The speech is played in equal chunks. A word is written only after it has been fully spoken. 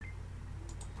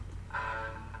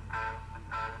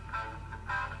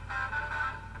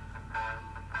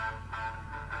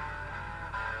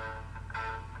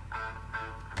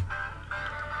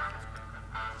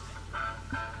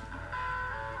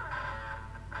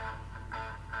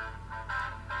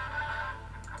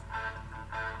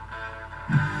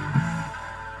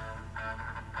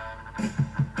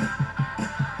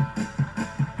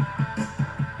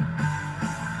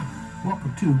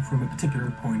to From a Particular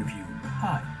Point of View.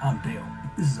 Hi, I'm Dale.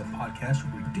 This is a podcast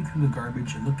where we dig through the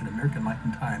garbage and look at American life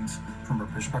and times from a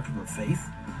perspective of faith.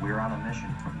 We're on a mission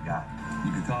from God.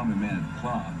 You could call me a man of the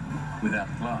cloth without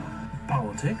the cloth.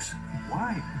 Politics.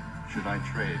 Why? Should I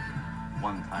trade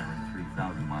one tyrant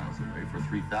 3,000 miles away for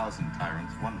 3,000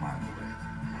 tyrants 1 mile away?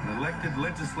 An elected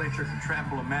legislature can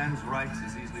trample a man's rights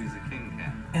as easily as a king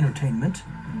can. Entertainment.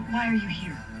 Why are you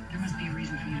here? There must be a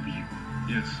reason for you to be here.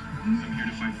 Yes, I'm here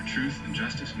to fight for truth and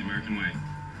justice in the American way.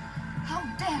 How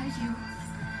dare you?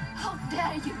 How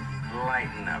dare you?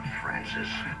 Lighten up, Francis.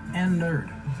 And nerd.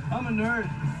 I'm a nerd.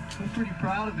 I'm pretty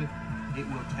proud of it. It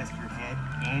will test your head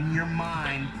and your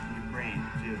mind and your brain,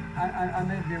 too. I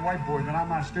may be a white boy, but I'm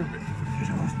not stupid. Get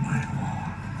off my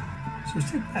lawn. So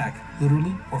sit back,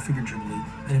 literally or figuratively,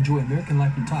 and enjoy American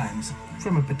life and times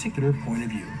from a particular point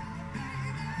of view.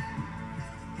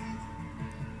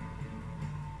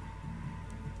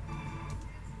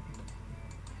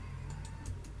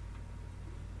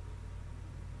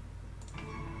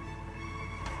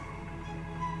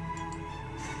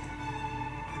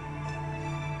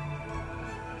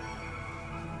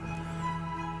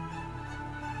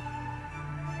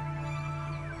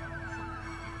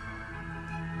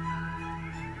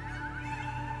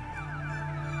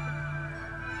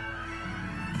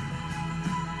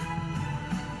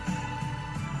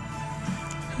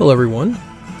 Hello everyone,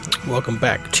 welcome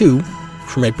back to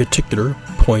From a Particular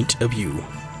Point of View.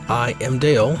 I am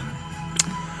Dale.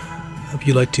 If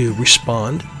you'd like to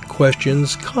respond,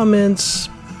 questions, comments,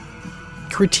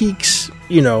 critiques,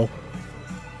 email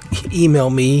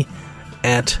me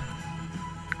at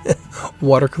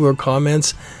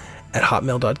watercoolercomments at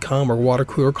hotmail.com or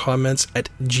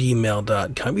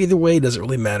watercoolercomments@gmail.com. Either way, it doesn't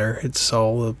really matter. It's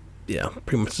all,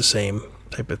 pretty much the same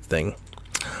type of thing.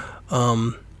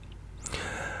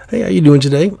 Hey, how you doing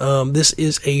today? This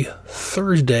is a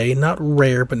Thursday, not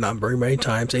rare, but not very many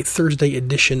times, a Thursday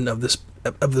edition of this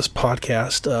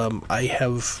podcast. I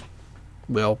have,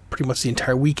 pretty much the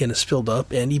entire weekend is filled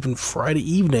up, and even Friday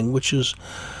evening, which is,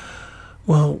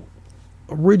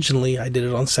 originally I did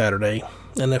it on Saturday,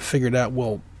 and I figured out,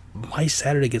 my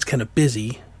Saturday gets kind of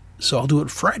busy, so I'll do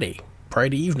it Friday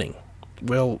evening.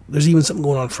 Well, there's even something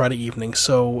going on Friday evening,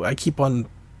 so I keep on.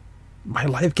 My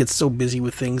life gets so busy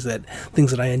with things that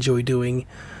I enjoy doing,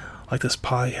 like this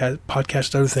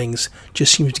podcast, other things,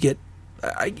 just seems to get,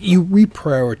 you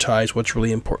reprioritize what's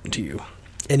really important to you.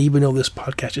 And even though this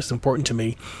podcast is important to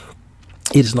me,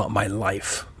 it is not my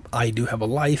life. I do have a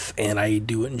life, and I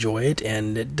do enjoy it,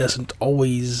 and it doesn't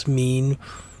always mean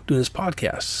doing this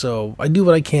podcast. So I do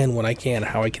what I can, when I can,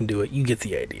 how I can do it. You get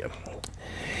the idea.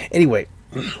 Anyway,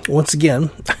 once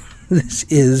again, this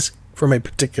is From a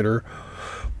Particular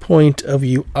Point of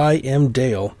View. I am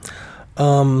Dale.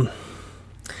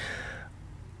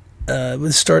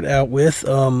 Let's start out with,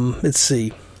 let's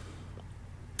see.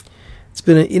 It's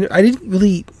been I didn't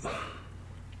really,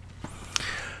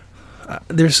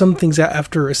 there's some things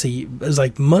after, it was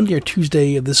like Monday or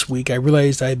Tuesday of this week, I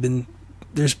realized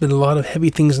there's been a lot of heavy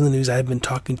things in the news I haven't been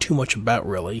talking too much about,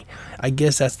 really. I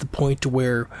guess that's the point to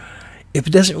where, if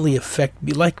it doesn't really affect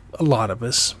me, like a lot of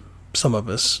us, some of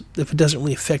us, if it doesn't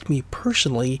really affect me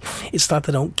personally, it's not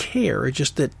that I don't care. It's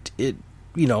just that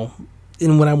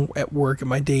and when I'm at work, at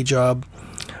my day job,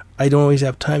 I don't always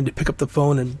have time to pick up the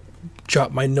phone and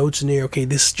jot my notes in there. Okay,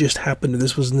 this just happened, or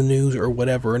this was in the news, or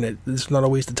whatever, and it's not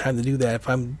always the time to do that. If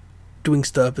I'm doing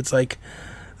stuff, it's like,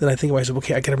 then I think to myself,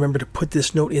 okay, I gotta remember to put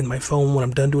this note in my phone when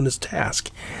I'm done doing this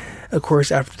task. Of course,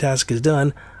 after the task is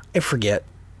done, I forget.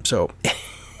 So...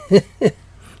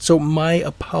 So my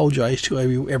apologize to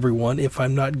everyone if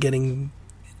I'm not getting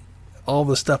all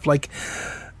the stuff. Like,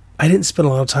 I didn't spend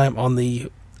a lot of time on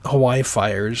the Hawaii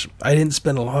fires. I didn't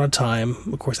spend a lot of time,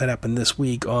 of course that happened this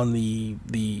week, on the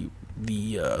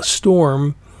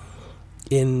storm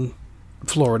in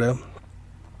Florida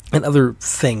and other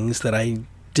things that I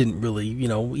didn't really,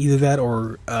 either that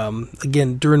or,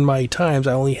 again, during my times,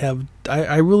 I only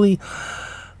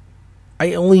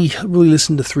really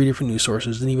listen to 3 different news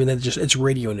sources, and even then it's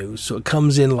radio news. So it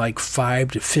comes in like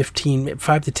 5 to 10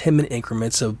 minute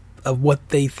increments of what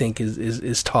they think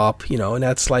is top, and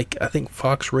that's like, I think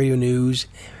Fox Radio News,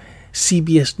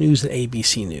 CBS News, and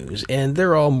ABC News. And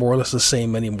they're all more or less the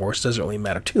same anymore, so it doesn't really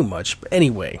matter too much. But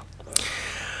anyway,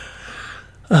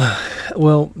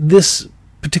 this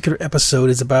particular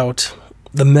episode is about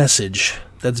the message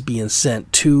that's being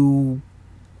sent to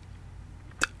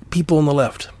people on the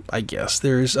left, I guess.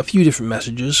 There's a few different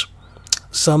messages.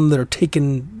 Some that are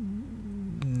taking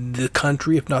the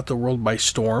country, if not the world, by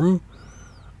storm.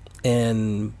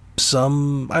 And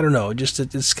some, I don't know, just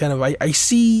it's kind of, I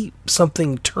see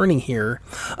something turning here.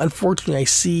 Unfortunately, I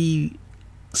see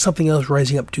something else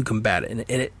rising up to combat it,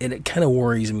 and it kind of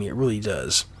worries me. It really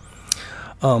does.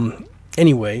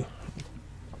 Anyway,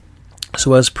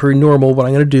 so as per normal, what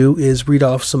I'm going to do is read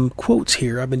off some quotes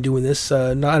here. I've been doing this.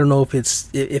 I don't know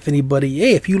if anybody.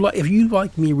 Hey, if you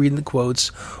like me reading the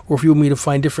quotes, or if you want me to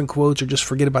find different quotes, or just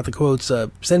forget about the quotes,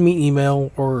 send me an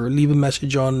email or leave a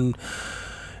message on.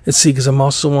 Let's see, because I'm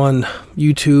also on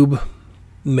YouTube.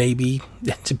 Maybe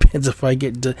it depends if I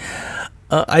get.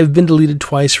 I've been deleted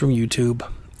twice from YouTube,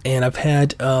 and I've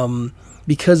had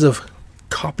because of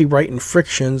copyright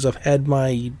infractions, I've had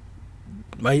my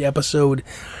episode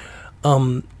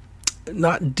but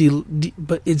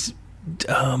it's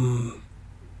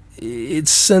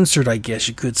censored, I guess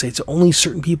you could say. It's only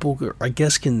certain people, I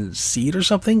guess, can see it or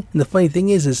something. And the funny thing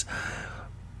is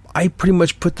I pretty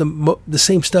much put the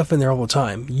same stuff in there all the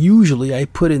time. Usually I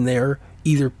put in there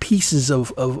either pieces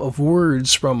of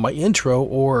words from my intro,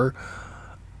 or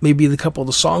maybe the couple of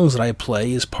the songs that I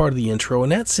play as part of the intro,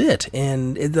 and that's it.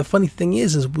 And the funny thing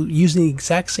is using the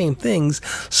exact same things,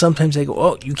 sometimes they go,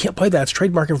 oh, you can't play that, it's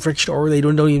trademark infringement, or they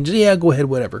don't even, yeah, go ahead,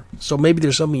 whatever. So maybe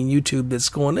there's something in YouTube that's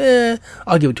going,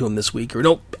 I'll give it to them this week, or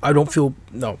nope, I don't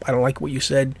like what you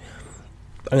said,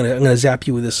 I'm gonna zap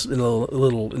you with this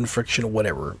little infraction or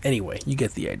whatever. Anyway, you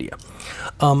get the idea.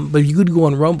 But you could go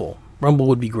on Rumble. Rumble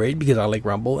would be great, because I like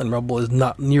Rumble, and Rumble is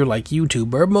not near like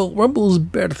YouTube. Rumble is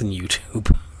better than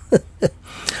YouTube.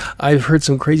 I've heard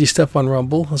some crazy stuff on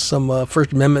Rumble, some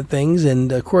First Amendment things, and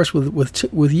of course with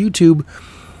YouTube,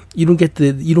 you don't get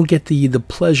the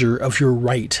pleasure of your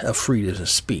right of freedom of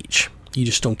speech. You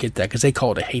just don't get that, because they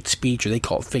call it a hate speech, or they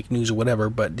call it fake news or whatever.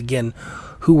 But again,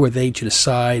 who are they to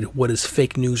decide what is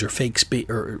fake news or fake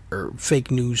or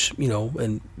fake news?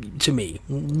 And to me,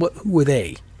 who are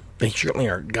they? They certainly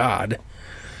aren't God,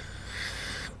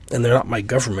 and they're not my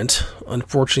government.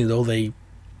 Unfortunately, though, they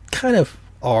kind of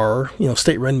are,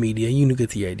 state-run media. You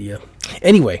get the idea.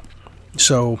 Anyway,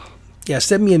 so, yeah,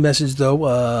 send me a message,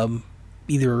 though,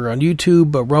 either on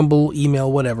YouTube, Rumble,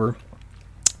 email, whatever.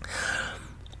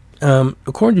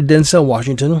 According to Denzel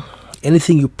Washington,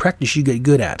 anything you practice, you get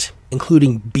good at,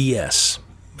 including BS.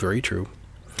 Very true.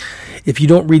 If you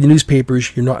don't read the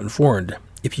newspapers, you're not informed.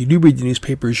 If you do read the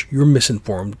newspapers, you're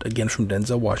misinformed. Again, from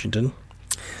Denzel Washington.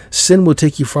 Sin will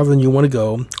take you farther than you want to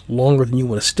go, longer than you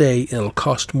want to stay, and it'll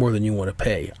cost more than you want to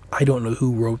pay. I don't know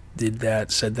who did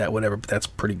that, said that, whatever, but that's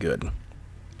pretty good.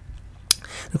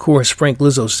 Of course, Frank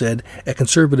Lizzo said, a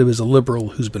conservative is a liberal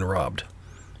who's been robbed.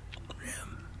 Yeah,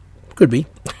 could be.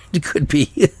 It could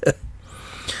be.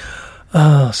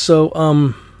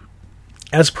 So,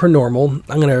 as per normal,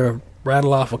 I'm going to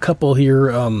rattle off a couple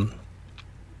here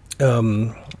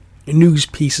news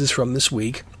pieces from this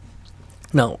week.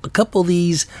 Now, a couple of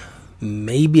these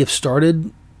maybe have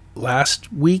started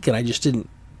last week, and I just didn't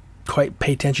quite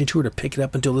pay attention to it or pick it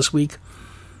up until this week.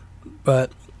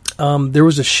 But there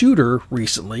was a shooter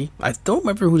recently. I don't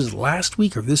remember if it was last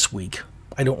week or this week.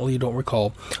 I don't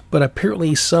recall. But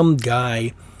apparently some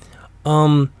guy,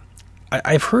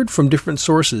 I've heard from different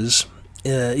sources,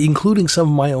 including some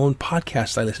of my own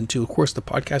podcasts I listen to. Of course, the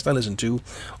podcasts I listen to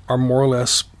are more or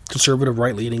less conservative,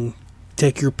 right-leaning,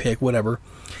 take your pick, whatever.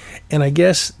 And I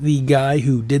guess the guy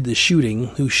who did the shooting,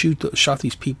 who shot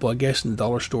these people, I guess, in the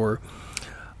dollar store,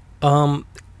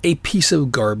 a piece of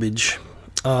garbage.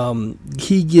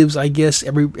 He gives, I guess,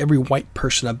 every white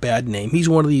person a bad name. He's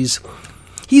one of these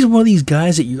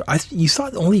guys that you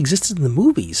thought only existed in the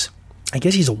movies. I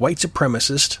guess he's a white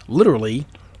supremacist, literally.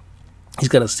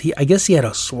 I guess he had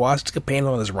a swastika painted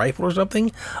on his rifle or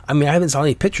something. I mean, I haven't saw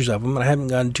any pictures of him, and I haven't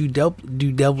gone too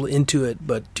delve into it,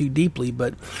 but too deeply.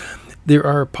 But there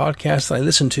are podcasts that I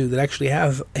listen to that actually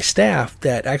have a staff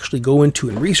that actually go into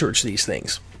and research these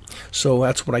things. So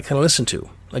that's what I kind of listen to.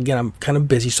 Again, I'm kind of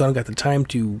busy, so I don't got the time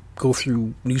to go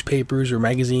through newspapers or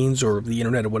magazines or the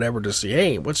internet or whatever to see,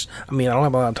 hey, I don't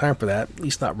have a lot of time for that, at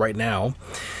least not right now.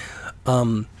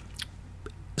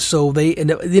 So the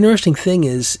interesting thing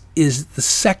is the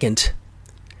second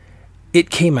it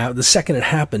came out, the second it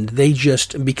happened,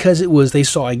 because they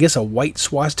saw, I guess, a white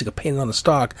swastika painted on the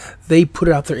stock, they put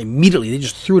it out there immediately. They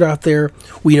just threw it out there.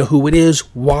 We know who it is,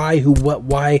 why, who, what,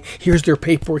 why. Here's their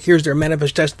paperwork. Here's their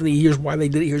manifest destiny. Here's why they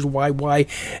did it. Here's why.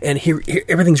 And here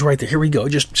everything's right there. Here we go.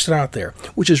 Just out there,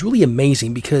 which is really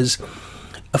amazing, because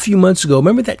a few months ago,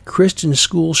 remember that Christian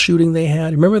school shooting they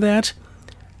had? Remember that?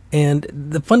 And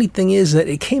the funny thing is that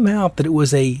it came out that it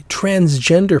was a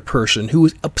transgender person who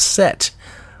was upset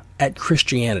at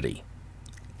Christianity.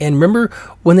 And remember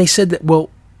when they said that,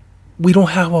 well, we don't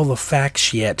have all the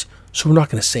facts yet, so we're not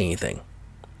going to say anything.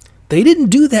 They didn't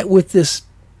do that with this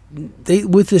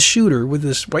with this shooter, with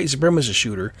this white supremacist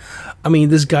shooter, I mean,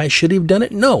 this guy should have done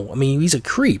it? No. I mean, he's a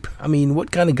creep. I mean,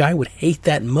 what kind of guy would hate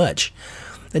that much?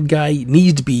 That guy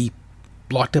needs to be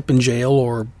locked up in jail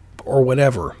or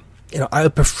whatever. I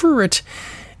would prefer it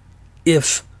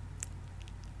if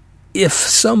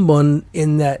someone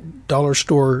in that dollar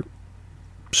store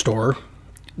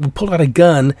would pull out a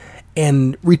gun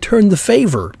and return the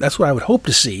favor. That's what I would hope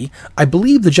to see. I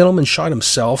believe the gentleman shot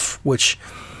himself, which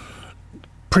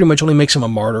pretty much only makes him a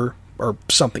martyr or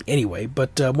something anyway.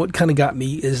 But what kind of got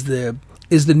me is the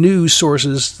news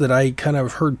sources that I kind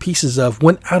of heard pieces of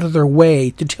went out of their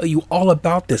way to tell you all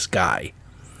about this guy.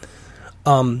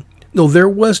 No, there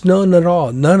was none at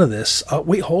all. None of this.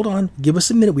 Wait, hold on. Give us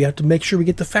a minute. We have to make sure we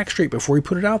get the facts straight before we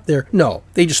put it out there. No,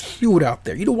 they just threw it out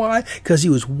there. You know why? Because he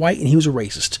was white and he was a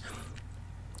racist.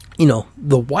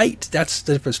 The white, that's a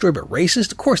different story, but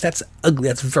racist, of course, that's ugly.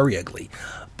 That's very ugly.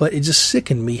 But it just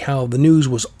sickened me how the news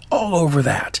was all over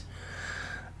that.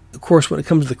 Of course, when it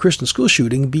comes to the Christian school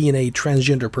shooting, being a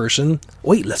transgender person,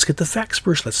 wait, let's get the facts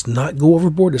first. Let's not go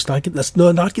overboard. Let's not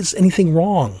get anything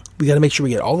wrong. We got to make sure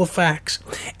we get all the facts.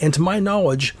 And to my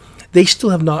knowledge, they still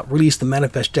have not released the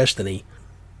Manifest Destiny.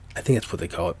 I think that's what they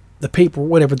call it. The paper,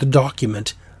 whatever, the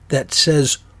document that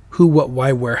says who, what,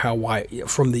 why, where, how, why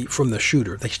from the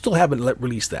shooter. They still haven't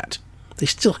released that. They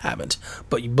still haven't.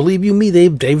 But believe you me,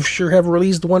 they sure have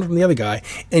released the one from the other guy.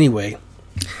 Anyway.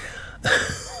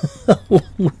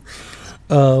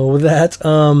 With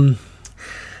that,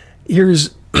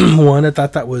 here's one I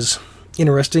thought that was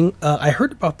interesting. I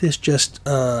heard about this just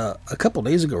a couple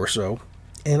days ago or so,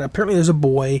 and apparently there's a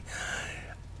boy.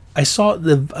 I saw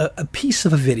a piece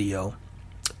of a video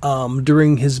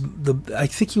during I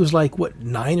think he was like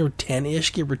 9 or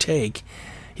 10-ish, give or take.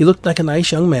 He looked like a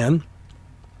nice young man.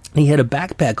 He had a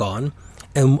backpack on.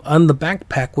 And on the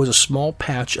backpack was a small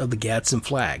patch of the Gadsden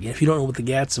flag. And if you don't know what the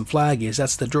Gadsden flag is,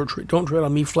 that's the Don't Tread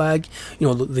on Me flag.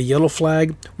 The yellow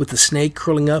flag with the snake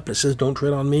curling up. And it says Don't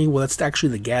Tread on Me. Well, that's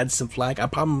actually the Gadsden flag.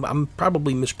 I'm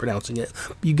probably mispronouncing it.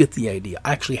 You get the idea.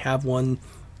 I actually have one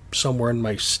somewhere in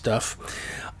my stuff.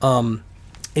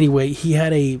 Anyway, he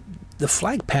had the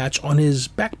flag patch on his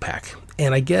backpack.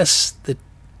 And I guess the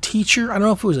teacher, I don't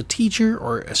know if it was a teacher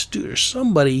or a student or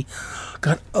somebody,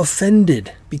 got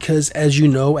offended because, as you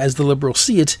know, as the liberals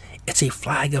see it, it's a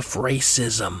flag of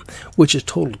racism, which is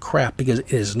total crap because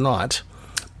it is not.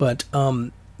 But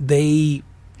they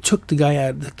took the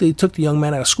young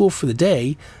man out of school for the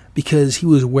day because he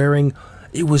was wearing,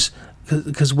 it was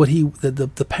because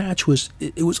the patch was,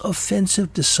 it was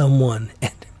offensive to someone.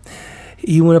 And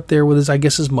he went up there with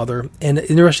his mother. And the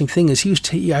interesting thing is,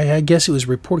 I guess it was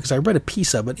reported, because I read a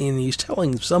piece of it, and he's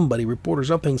telling somebody, reporter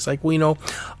something, it's like, well,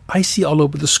 I see all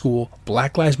over the school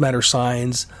Black Lives Matter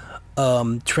signs,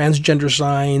 transgender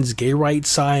signs, gay rights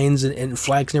signs, and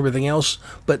flags and everything else,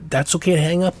 but that's okay to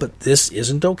hang up, but this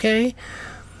isn't okay?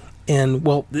 And,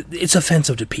 well, it's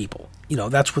offensive to people.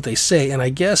 That's what they say. And I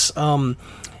guess the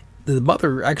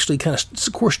mother actually kind of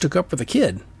course, took up for the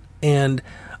kid. And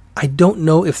I don't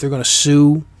know if they're going to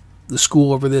sue the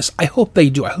school over this. I hope they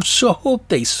do. I so hope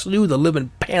they sue the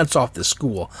living pants off this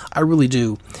school. I really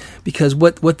do. Because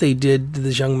what they did to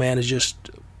this young man is just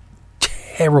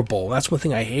terrible. That's one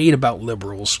thing I hate about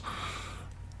liberals.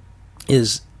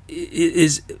 Is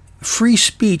free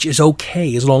speech is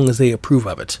okay as long as they approve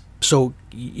of it. So,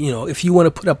 if you want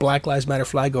to put a Black Lives Matter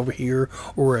flag over here,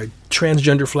 or a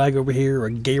transgender flag over here, or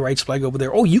a gay rights flag over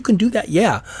there, you can do that,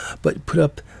 yeah. But put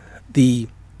up the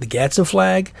Gadsden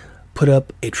flag, put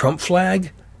up a Trump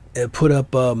flag, put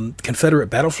up Confederate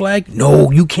battle flag. No,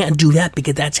 you can't do that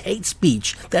because that's hate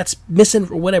speech. That's missing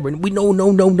or whatever.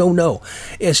 No.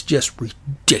 It's just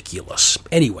ridiculous.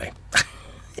 Anyway,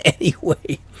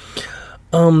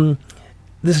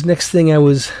 this next thing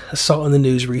I saw in the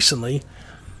news recently,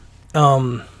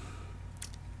 and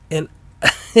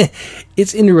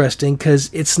it's interesting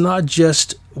because it's not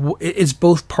just, it's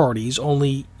both parties.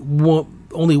 Only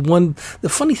one. The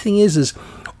funny thing is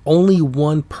only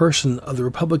one person of the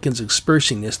Republicans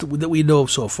experiencing this that we know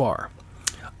of so far.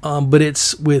 But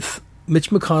it's with Mitch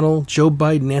McConnell, Joe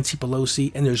Biden, Nancy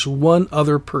Pelosi, and there's one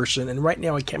other person, and right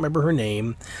now I can't remember her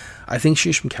name. I think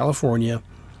she's from California.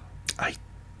 I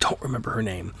don't remember her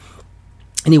name.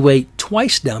 Anyway,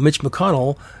 twice now, Mitch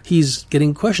McConnell, he's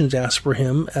getting questions asked for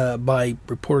him by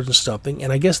reporters and stuffing,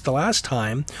 and I guess the last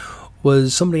time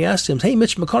was somebody asked him, hey,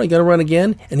 Mitch McConnell, you going to run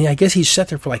again? And I guess he sat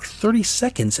there for like 30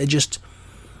 seconds and just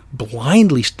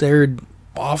blindly stared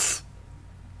off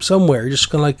somewhere, just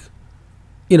kind of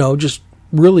like, just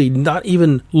really not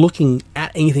even looking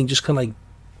at anything, just kind of like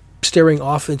staring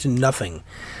off into nothing.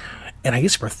 And I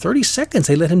guess for 30 seconds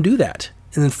they let him do that.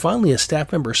 And then finally, a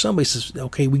staff member, somebody says,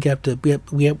 "Okay, we got to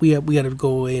go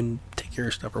away and take care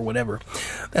of stuff or whatever."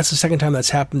 That's the second time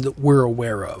that's happened that we're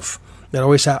aware of. That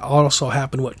also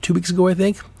happened, 2 weeks ago, I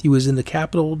think? He was in the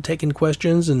Capitol taking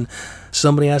questions, and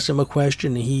somebody asked him a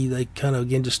question, and he kind of,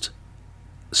 again, just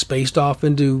spaced off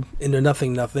into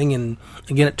nothing. And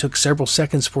again, it took several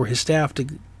seconds for his staff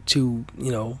to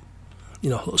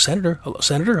hello, Senator,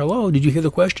 hello, did you hear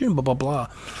the question? Blah, blah,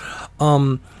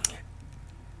 blah.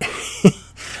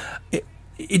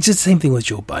 It's the same thing with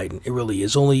Joe Biden. It really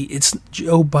is.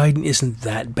 Joe Biden isn't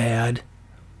that bad,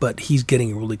 but he's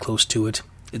getting really close to it.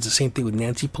 It's the same thing with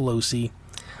Nancy Pelosi,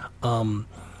 and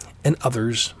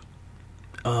others.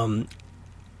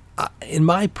 In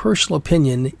my personal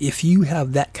opinion, if you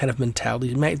have that kind of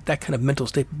mentality, that kind of mental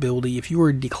stability, if you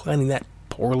are declining that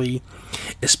poorly,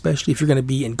 especially if you're going to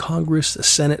be in Congress, the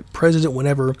Senate, President,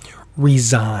 whenever,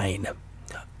 resign.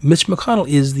 Mitch McConnell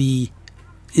is the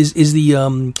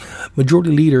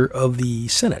majority leader of the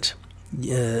Senate.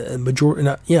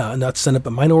 Not Senate,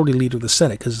 but minority leader of the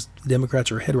Senate, because the Democrats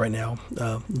are ahead right now,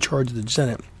 in charge of the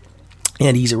Senate,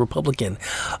 and he's a Republican.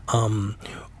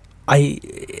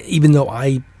 Even though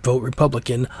I vote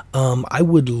Republican, I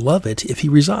would love it if he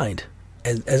resigned.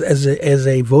 As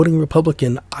a voting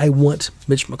Republican, I want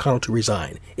Mitch McConnell to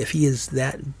resign. If he is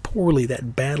that poorly,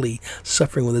 that badly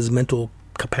suffering with his mental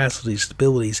capacities,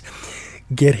 abilities,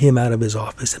 get him out of his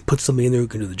office and put somebody in there who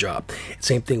can do the job.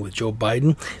 Same thing with Joe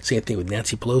Biden, same thing with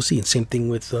Nancy Pelosi, and same thing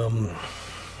with,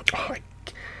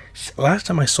 last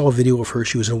time I saw a video of her,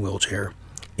 she was in a wheelchair,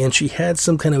 and she had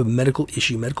some kind of medical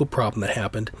problem that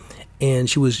happened, and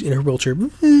she was in her wheelchair,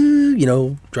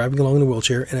 driving along in a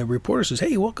wheelchair, and a reporter says,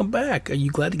 "Hey, welcome back. Are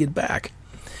you glad to get back?"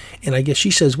 And I guess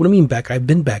she says, "What do you mean back? I've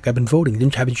been back. I've been voting.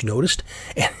 Haven't you noticed?"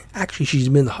 And actually,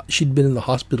 she'd been in the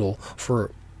hospital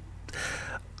for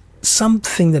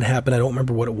something that happened. I don't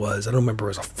remember what it was. I don't remember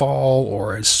if it was a fall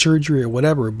or a surgery or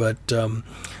whatever, but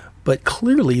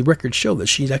clearly records show that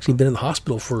she's actually been in the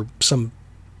hospital for some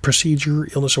procedure,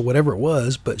 illness, or whatever it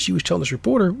was. But she was telling this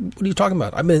reporter, "What are you talking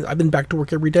about? I've been back to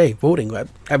work every day voting.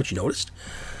 Haven't you noticed?"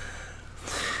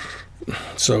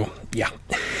 So, yeah.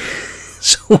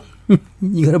 So,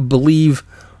 you gonna believe,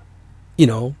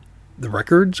 the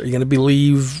records? Are you gonna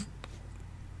believe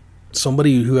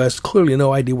somebody who has clearly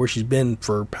no idea where she's been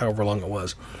for however long it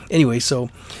was? Anyway, so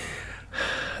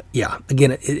yeah,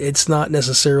 again, it's not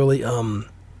necessarily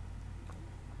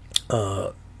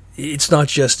it's not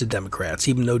just the Democrats,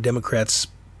 even though Democrats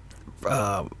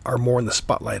are more in the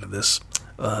spotlight of this.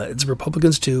 It's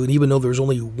Republicans too, and even though there's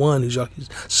only one who's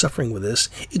suffering with this,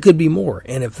 it could be more.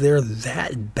 And if they're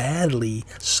that badly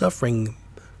suffering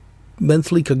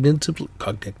mentally,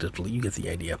 cognitively, you get the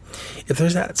idea. If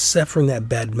there's that suffering that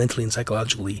bad mentally and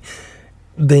psychologically,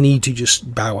 they need to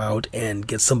just bow out and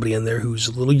get somebody in there who's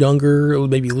a little younger, or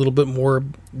maybe a little bit more,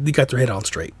 they got their head on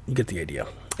straight. You get the idea.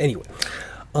 Anyway,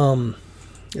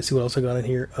 let's see what else I got in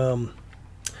here.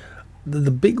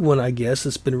 The big one, I guess,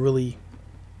 that's been really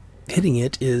hitting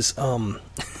it is,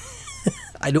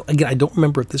 I don't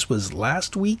remember if this was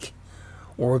last week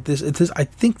or if this, I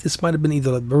think this might have been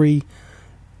either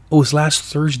it was last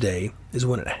Thursday is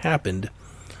when it happened.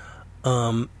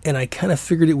 And I kind of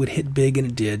figured it would hit big, and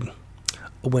it did.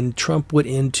 When Trump went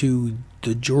into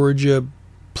the Georgia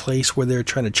place where they're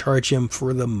trying to charge him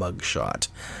for the mugshot.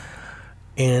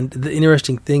 And the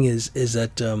interesting thing is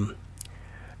that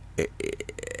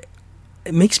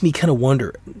it makes me kind of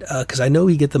wonder, because I know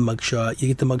you get the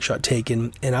mugshot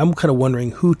taken, and I'm kind of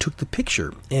wondering who took the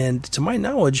picture. And to my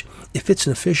knowledge, if it's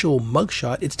an official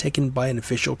mugshot, it's taken by an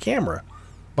official camera,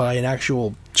 by an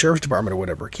actual sheriff's department or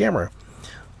whatever camera,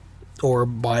 or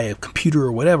by a computer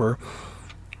or whatever.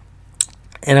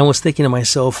 And I was thinking to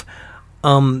myself,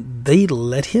 they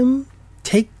let him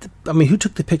take who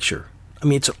took the picture? I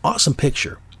mean, it's an awesome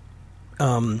picture.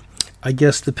 I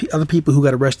guess the other people who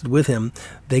got arrested with him,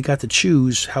 they got to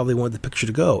choose how they wanted the picture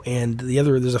to go. And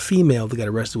there's a female that got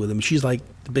arrested with him. She's like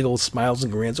the big old smiles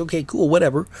and grins. Okay, cool,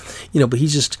 whatever.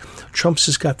 But Trump's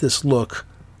just got this look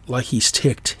like he's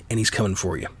ticked and he's coming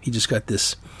for you. He just got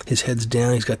this, his head's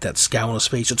down. He's got that scowl on his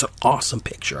face. It's an awesome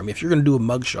picture. I mean, if you're going to do a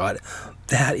mugshot,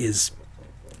 that's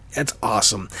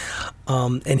awesome.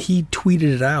 And he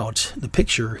tweeted it out, the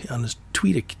picture, on his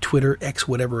Twitter, X,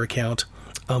 whatever account,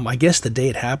 I guess the day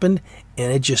it happened,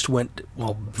 and it just went,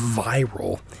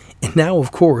 viral. And now,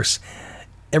 of course,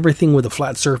 everything with a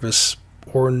flat surface,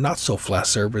 or not so flat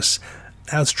surface,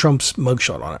 has Trump's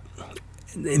mugshot on it.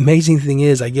 The amazing thing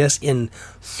is, I guess in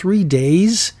 3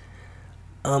 days,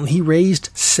 he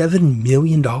raised $7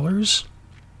 million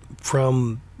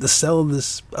from the sale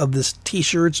of this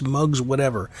t-shirts, mugs,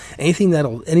 whatever, anything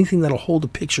that'll hold a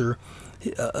picture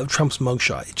of Trump's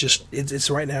mugshot. It's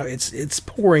right now. It's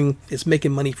pouring. It's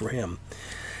making money for him.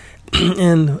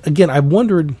 And again, I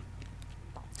wondered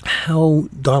how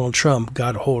Donald Trump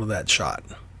got a hold of that shot,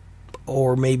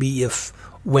 or maybe if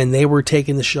when they were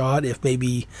taking the shot, if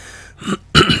maybe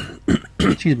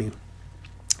excuse me,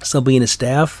 somebody in his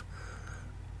staff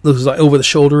looks like over the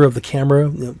shoulder of the camera,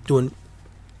 doing,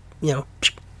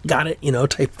 got it,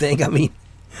 type thing. I mean,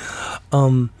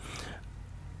 and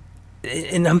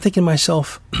I'm thinking to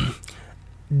myself,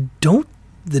 don't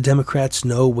the Democrats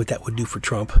know what that would do for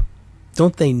Trump?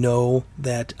 Don't they know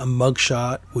that a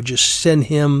mugshot would just send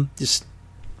him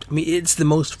it's the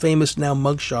most famous now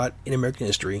mugshot in American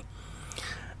history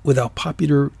with how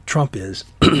popular Trump is.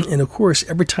 And of course,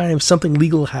 every time something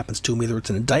legal happens to him, whether it's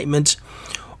an indictment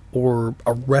or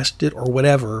arrested or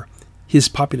whatever, his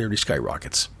popularity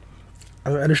skyrockets.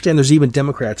 I understand there's even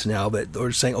Democrats now that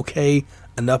are saying, okay,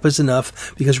 enough is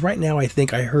enough. Because right now I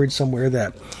think I heard somewhere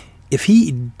that if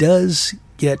he does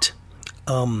get,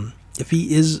 if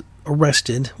he is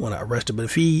arrested, well, not arrested, but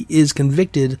if he is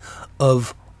convicted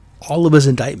of all of his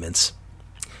indictments,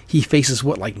 he faces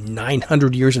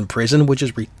 900 years in prison, which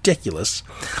is ridiculous.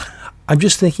 I'm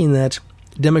just thinking that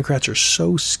Democrats are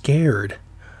so scared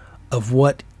of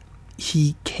what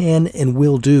he can and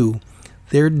will do.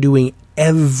 They're doing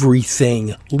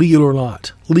everything, legal or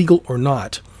not,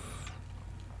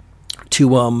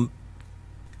 to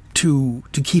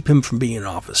keep him from being in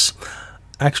office.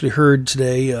 I actually heard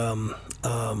today, on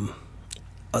I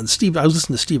was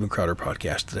listening to Steven Crowder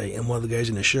podcast today, and one of the guys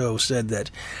in the show said that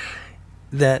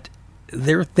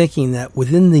they're thinking that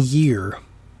within the year,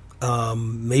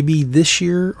 maybe this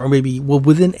year, or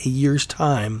within a year's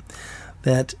time,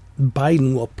 that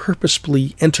Biden will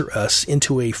purposefully enter us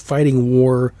into a fighting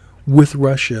war with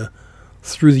Russia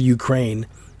through the Ukraine,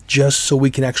 just so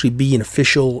we can actually be in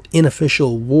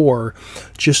unofficial war,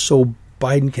 just so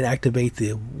Biden can activate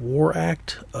the War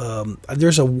Act.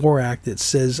 There's a War Act that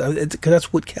says, because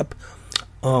that's what kept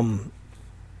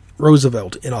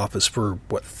Roosevelt in office for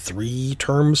 4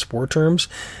 terms,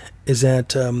 is that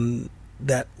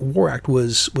that War Act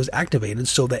was activated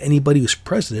so that anybody who's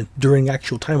president during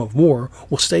actual time of war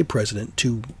will stay president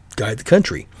to guide the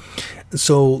country. And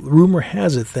so rumor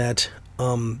has it that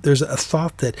there's a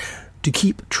thought that to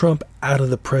keep Trump out of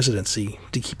the presidency,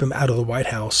 to keep him out of the White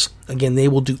House, again, they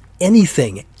will do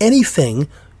anything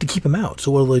to keep him out. So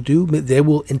what will they do? They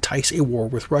will entice a war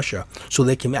with Russia so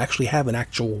they can actually have an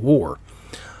actual war,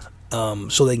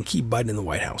 so they can keep Biden in the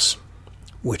White House.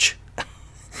 Which,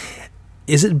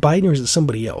 is it Biden or is it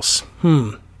somebody else?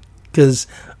 Because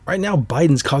right now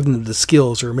Biden's cognitive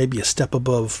skills are maybe a step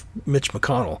above Mitch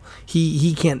McConnell.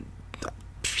 He can't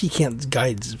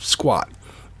guide squat.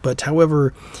 But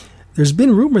however, there's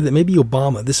been rumor that maybe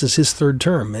Obama, this is his 3rd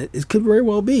term. It could very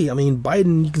well be. I mean,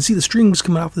 Biden, you can see the strings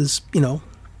coming off this,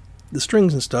 the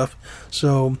strings and stuff.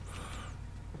 So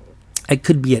it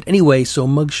could be it. Anyway, so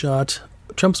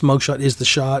Trump's mugshot is the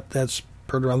shot that's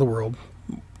heard around the world,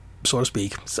 so to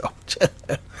speak. So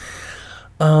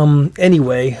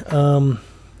anyway,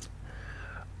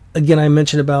 again, I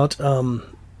mentioned about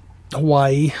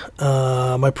Hawaii.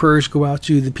 My prayers go out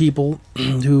to the people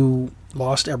who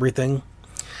lost everything.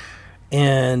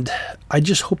 And I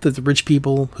just hope that the rich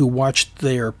people who watched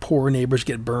their poor neighbors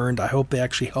get burned, I hope they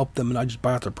actually help them and not just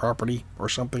buy out their property or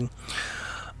something.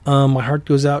 My heart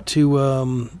goes out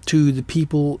to the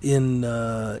people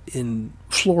in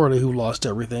Florida who lost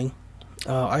everything.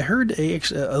 I heard a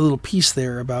little piece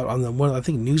there about on the one, I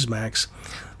think Newsmax.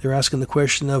 They're asking the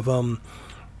question of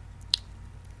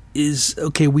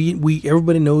we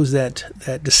everybody knows that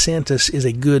DeSantis is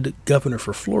a good governor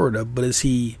for Florida, but is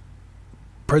he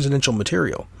presidential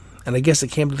material? And I guess it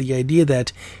came to the idea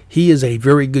that he is a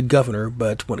very good governor,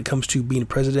 but when it comes to being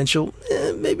presidential,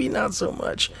 maybe not so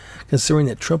much, considering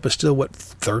that Trump is still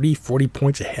 30, 40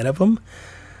 points ahead of him.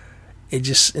 It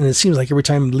seems like every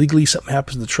time legally something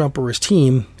happens to Trump or his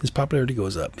team, his popularity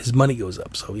goes up, his money goes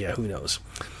up. So yeah, who knows?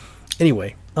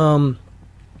 Anyway, so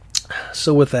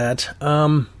with that,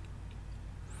 I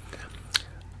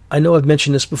know I've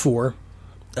mentioned this before,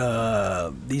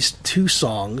 these 2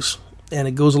 songs, and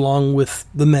it goes along with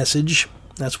the message.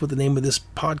 That's what the name of this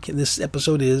podcast, this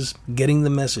episode is, Getting the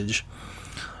Message.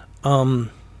 The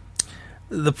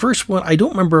first one, I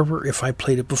don't remember if I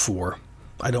played it before.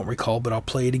 I don't recall, but I'll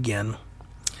play it again.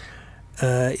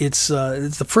 It's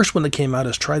the first one that came out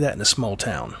is Try That in a Small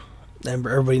Town. And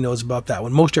everybody knows about that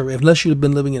one. Unless you've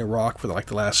been living in Iraq for the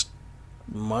last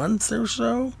month or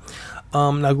so.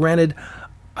 Now, granted,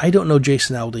 I don't know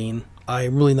Jason Aldean.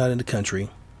 I'm really not into country.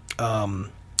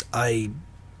 I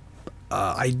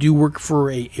do work for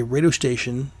a radio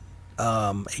station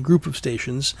a group of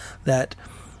stations that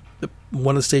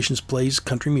one of the stations plays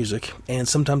country music, and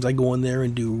sometimes I go in there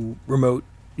and do remote,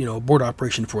 board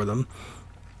operation for them.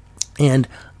 And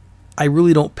I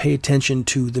really don't pay attention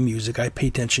to the music. I pay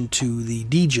attention to the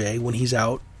DJ when he's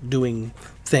out doing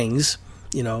things,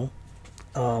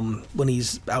 when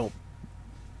he's out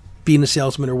being a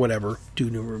salesman or whatever,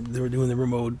 doing the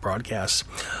remote broadcasts.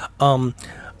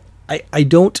 I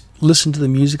don't listen to the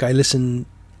music. I listen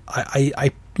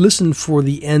for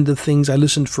the end of things. I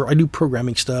do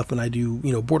programming stuff, and I do,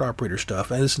 board operator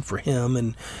stuff. I listen for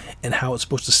him and how it's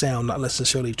supposed to sound, not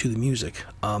necessarily to the music.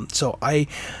 So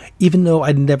even though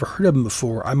I'd never heard of him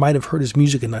before, I might have heard his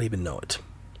music and not even know it.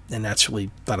 And that's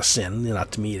really not a sin.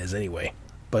 Not to me it is anyway.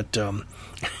 But,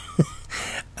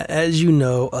 as you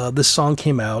know, this song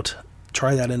came out,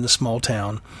 Try That in a Small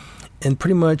Town. And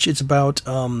pretty much it's about,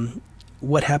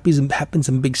 what happens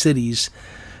in big cities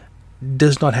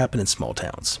does not happen in small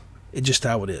towns. It's just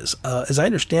how it is. As I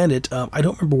understand it, I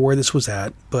don't remember where this was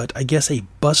at, but I guess a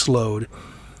busload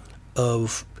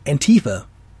of Antifa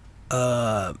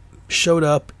showed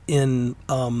up in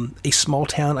a small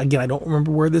town. Again, I don't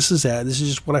remember where this is at. This is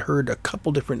just what I heard a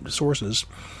couple different sources.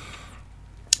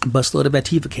 A busload of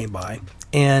Antifa came by,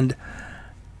 and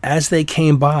as they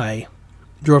came by,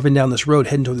 driving down this road,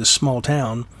 heading to this small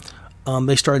town,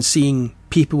 they started seeing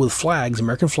people with flags,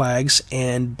 American flags,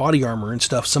 and body armor and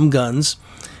stuff, some guns.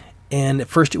 And at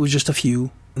first it was just a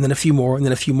few, and then a few more, and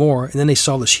then a few more. And then they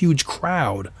saw this huge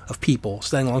crowd of people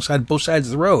standing alongside both sides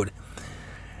of the road.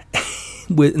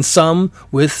 And some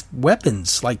with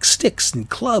weapons like sticks and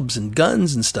clubs and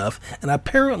guns and stuff. And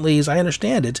apparently, as I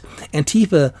understand it,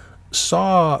 Antifa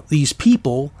saw these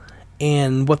people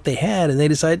and what they had, and they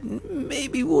decided,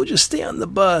 maybe we'll just stay on the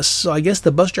bus. So I guess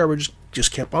the bus driver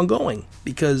just kept on going,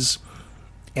 because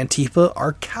Antifa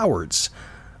are cowards.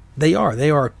 They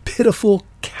are pitiful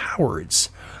cowards.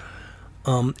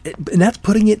 And that's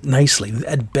putting it nicely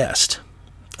at best.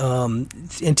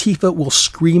 Antifa will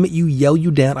scream at you, yell you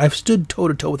down. I've stood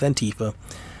toe-to-toe with Antifa.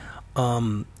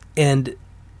 And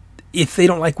if they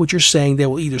don't like what you're saying, they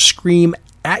will either scream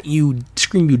at you,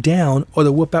 scream you down, or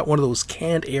they'll whip out one of those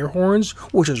canned air horns,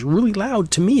 which is really loud.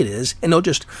 To me it is. And they'll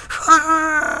just,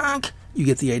 you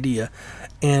get the idea.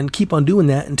 And keep on doing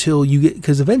that until you get,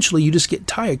 because eventually you just get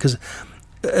tired. Because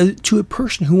to a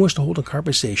person who wants to hold a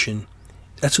conversation,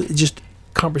 that's just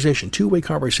conversation, two-way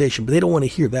conversation, but they don't want to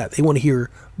hear that. They want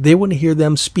to hear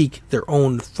them speak their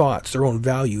own thoughts, their own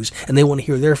values, and they want to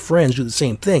hear their friends do the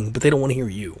same thing, but they don't want to hear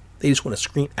you. They just want to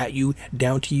scream at you,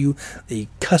 down to you. They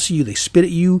cuss you, they spit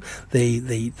at you,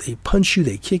 they punch you,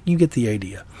 they kick you. Get the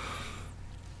idea.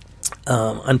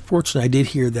 Unfortunately, I did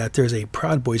hear that there's a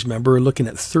Proud Boys member looking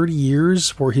at 30 years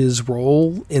for his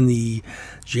role in the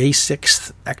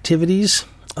J6 activities.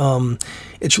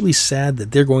 It's really sad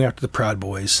that they're going after the Proud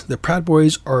Boys. The Proud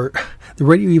Boys are, the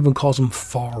radio even calls them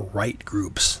far-right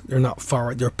groups. They're not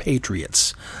far-right, they're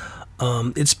patriots.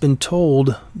 It's been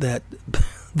told that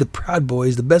the Proud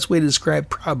Boys, the best way to describe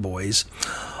Proud Boys,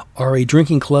 are a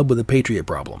drinking club with a patriot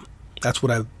problem. That's what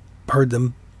I've heard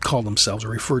them call themselves or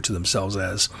refer to themselves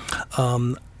as.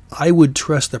 I would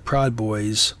trust the Proud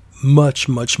Boys much,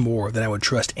 much more than I would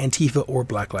trust Antifa or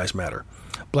Black Lives Matter.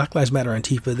 Black Lives Matter,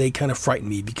 Antifa, they kind of frighten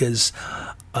me because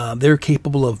they're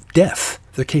capable of death.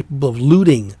 They're capable of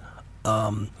looting,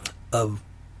 of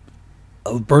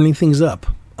burning things up,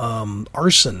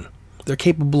 arson. They're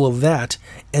capable of that,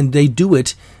 and they do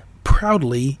it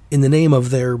proudly in the name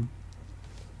of their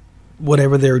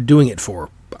whatever they're doing it for.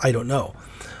 I don't know.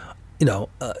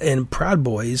 And Proud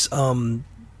Boys,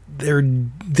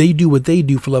 they do what they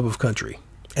do for love of country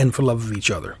and for love of each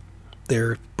other.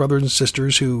 They're brothers and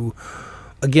sisters who,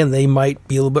 again, they might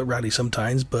be a little bit rowdy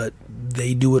sometimes, but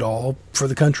they do it all for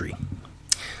the country.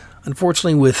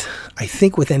 Unfortunately, I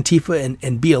think with Antifa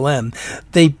and BLM,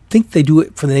 they think they do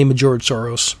it for the name of George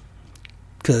Soros.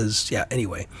 Because,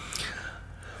 anyway.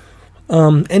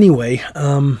 As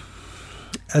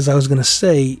I was going to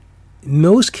say, in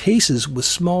most cases with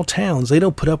small towns, they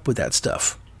don't put up with that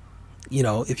stuff.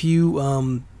 If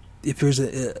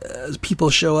there's people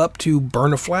show up to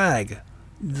burn a flag,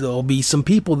 there'll be some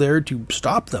people there to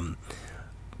stop them.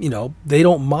 They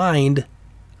don't mind.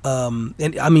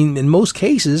 And I mean, in most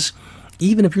cases,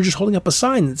 even if you're just holding up a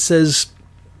sign that says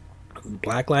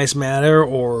Black Lives Matter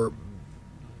or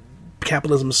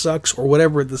capitalism sucks or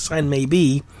whatever the sign may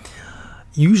be,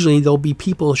 usually there'll be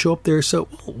people who show up there. So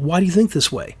why do you think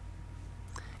this way?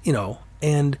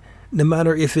 And no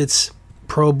matter if it's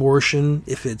pro-abortion,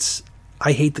 if it's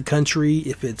I hate the country,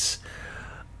 if it's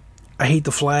I hate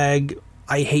the flag,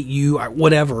 I hate you,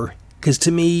 whatever. Because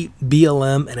to me,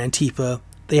 BLM and Antifa,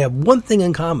 they have one thing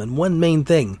in common, one main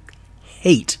thing.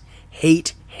 hate.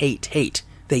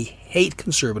 They hate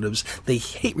conservatives. They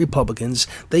hate Republicans.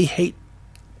 They hate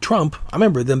Trump. I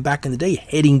remember them back in the day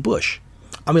hating Bush.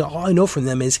 I mean, all I know from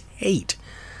them is hate,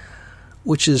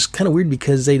 which is kind of weird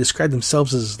because they describe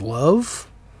themselves as love.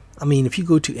 I mean, if you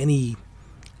go to any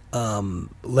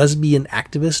lesbian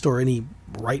activist or any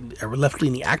right or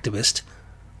left-leaning activist,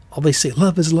 all they say,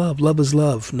 love is love, love is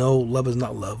love. No, love is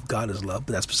not love. God is love,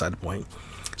 but that's beside the point.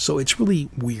 So it's really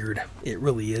weird. It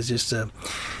really is just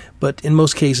but in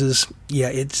most cases, yeah,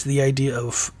 it's the idea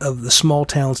of the small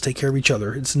towns take care of each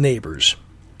other. It's neighbors.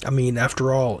 I mean,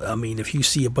 after all, if you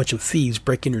see a bunch of thieves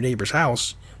break in your neighbor's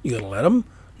house, you gonna let them?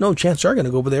 No, chances are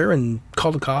gonna go over there and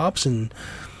call the cops. And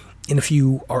if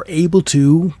you are able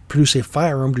to produce a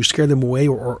firearm to scare them away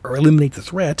or eliminate the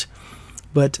threat,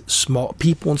 but small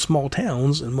people in small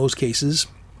towns, in most cases,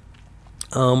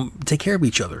 take care of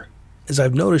each other. As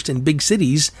I've noticed in big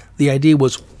cities, the idea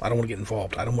was, I don't want to get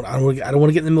involved. I don't want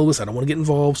to get in the middle of this. I don't want to get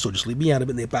involved, so just leave me out of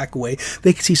it. And they back away.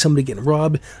 They can see somebody getting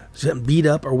robbed, beat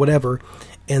up, or whatever,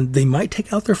 and they might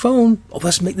take out their phone. Oh,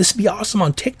 let's make this be awesome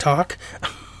on TikTok.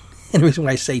 And the reason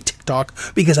why I say TikTok,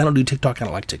 because I don't do TikTok. I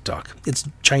don't like TikTok. It's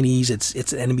Chinese.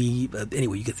 It's an enemy.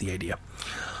 Anyway, you get the idea.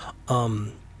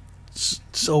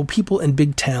 So people in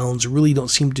big towns really don't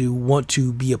seem to want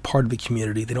to be a part of the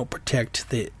community. They don't protect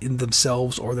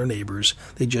themselves or their neighbors.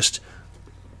 They just,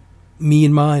 me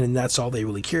and mine, and that's all they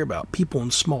really care about. People in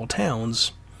small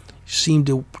towns seem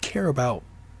to care about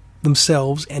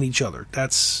themselves and each other.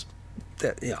 That's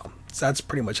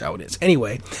pretty much how it is.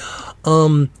 Anyway,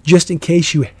 just in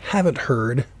case you haven't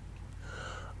heard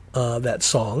that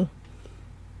song,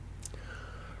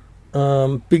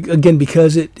 again,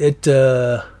 because it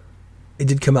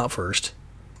did come out first.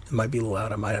 It might be a little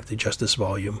loud. I might have to adjust this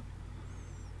volume.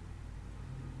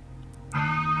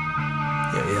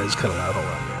 Yeah, it's kind of loud. Hold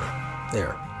on.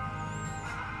 There.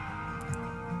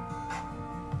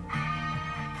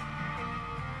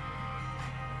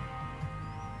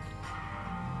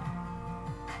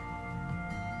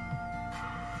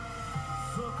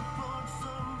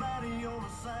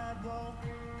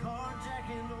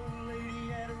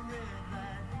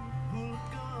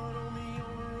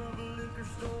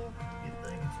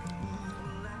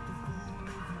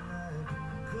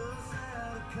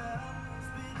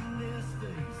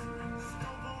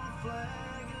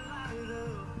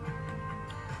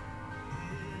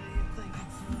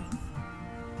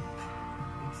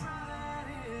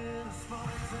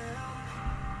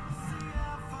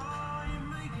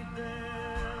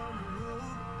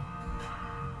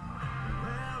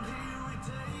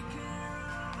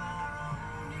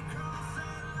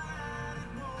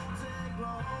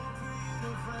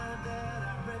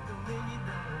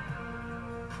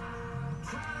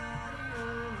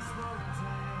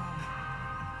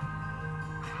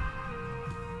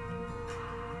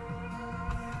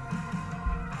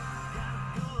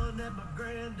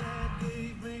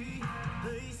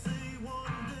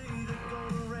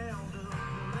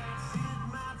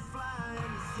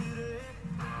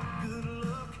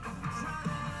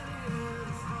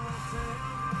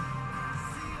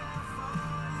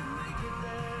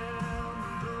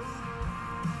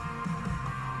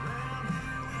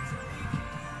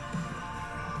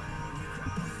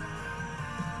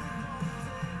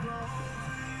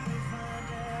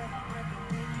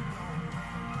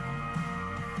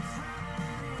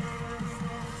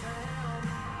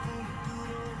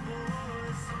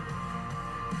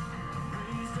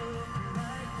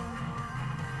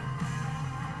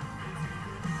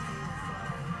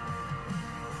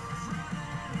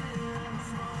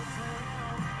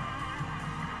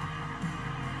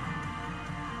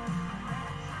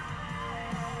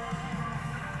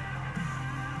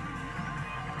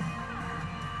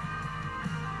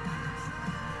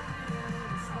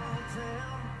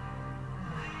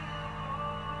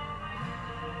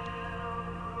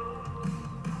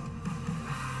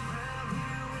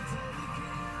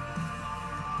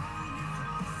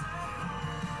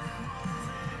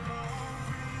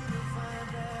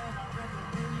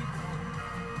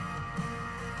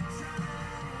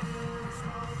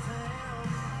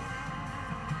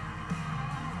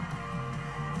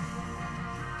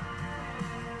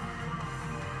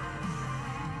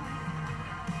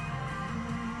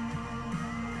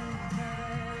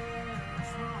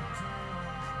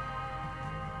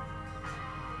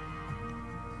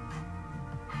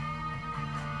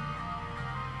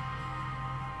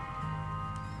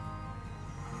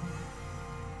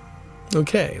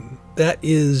 Okay, that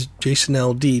is Jason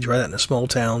L.D. Try that in a small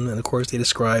town, and of course they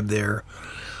describe their,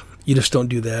 you just don't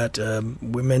do that.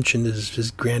 We mentioned his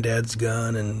granddad's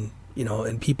gun, and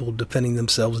and people defending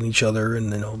themselves and each other,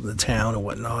 and the town and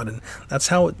whatnot, and that's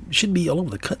how it should be all over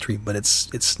the country. But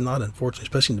it's not, unfortunately,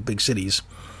 especially in the big cities.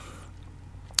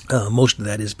 Most of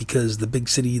that is because the big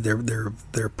city,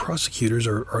 their prosecutors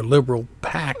are liberal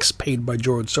PACs paid by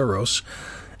George Soros,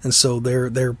 and so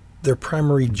their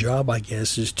primary job, I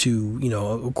guess, is to,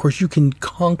 of course, you can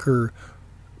conquer.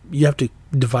 You have to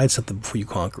divide something before you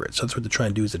conquer it. So that's what they're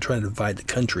trying to do, is they're trying to divide the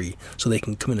country so they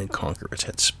can come in and conquer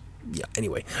it.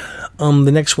 Anyway.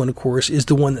 The next one, of course, is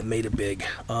the one that made it big.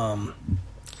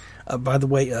 By the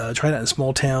way, Tried Out in a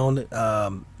Small Town,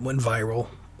 went viral,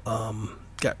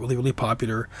 got really, really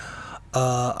popular.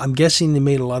 I'm guessing they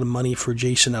made a lot of money for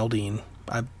Jason Aldean.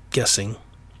 I'm guessing.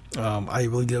 I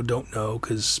really don't know,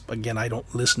 because, again, I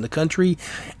don't listen to country,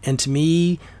 and to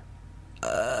me,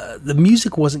 the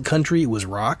music wasn't country, it was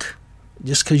rock.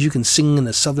 Just because you can sing in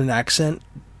a southern accent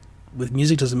with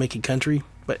music doesn't make it country.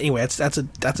 But anyway, that's a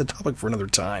topic for another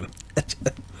time.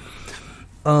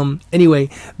 Anyway,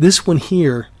 this one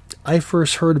here, I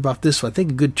first heard about this one, I think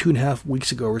a good 2.5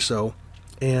 weeks ago or so,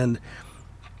 and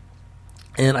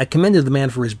I commended the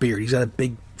man for his beard. He's got a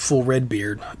big, full red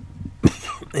beard,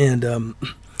 and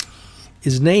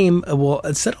his name,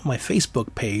 it said on my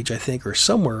Facebook page, I think, or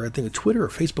somewhere, I think Twitter or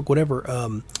Facebook,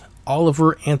 whatever,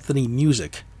 Oliver Anthony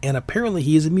Music. And apparently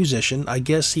he is a musician. I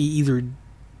guess he either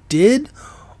did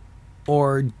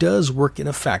or does work in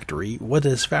a factory. What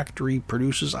his factory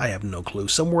produces, I have no clue.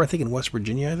 Somewhere, I think, in West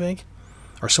Virginia, I think,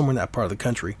 or somewhere in that part of the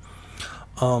country.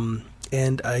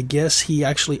 And I guess he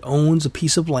actually owns a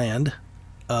piece of land,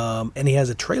 and he has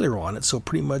a trailer on it. So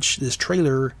pretty much this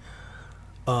trailer...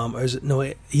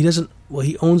 he doesn't. Well,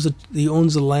 he owns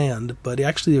the land, but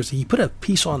actually, he put a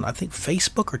piece on, I think,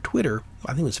 Facebook or Twitter.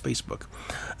 I think it was Facebook,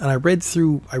 and I read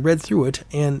through it,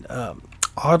 and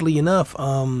oddly enough,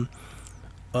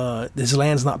 his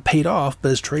land's not paid off, but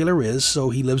his trailer is.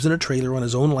 So he lives in a trailer on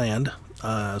his own land,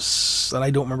 and I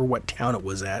don't remember what town it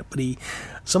was at. But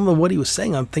some of what he was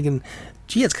saying, I'm thinking,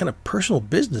 gee, it's kind of personal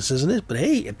business, isn't it? But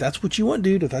hey, if that's what you want,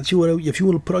 dude, if you want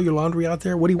to put all your laundry out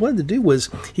there, what he wanted to do was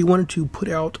he wanted to put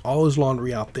out all his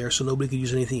laundry out there so nobody could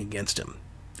use anything against him,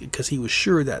 because he was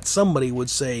sure that somebody would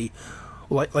say,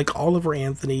 like Oliver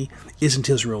Anthony isn't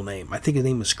his real name. I think his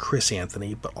name is Chris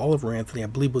Anthony, but Oliver Anthony, I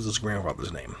believe, was his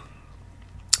grandfather's name.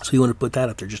 So he wanted to put that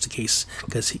up there just in case,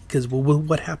 because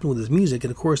what happened with his music,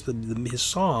 and of course his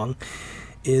song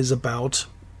is about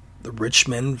the rich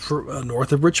men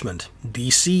north of Richmond,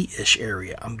 DC-ish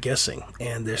area, I'm guessing,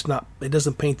 and it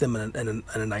doesn't paint them in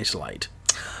a nice light.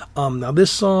 Now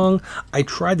this song, I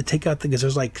tried to take out, because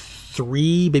there's like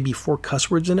 3, maybe 4 cuss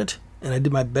words in it, and I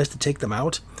did my best to take them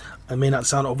out. I may not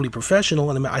sound overly professional,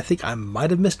 and I think I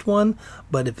might have missed one,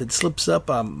 but if it slips up,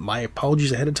 my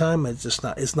apologies ahead of time.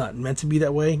 It's not meant to be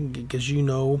that way, because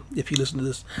if you listen to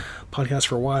this podcast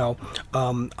for a while,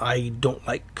 I don't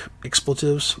like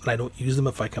expletives, and I don't use them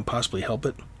if I can possibly help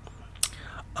it.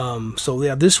 So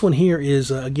yeah, this one here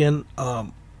is, again,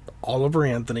 Oliver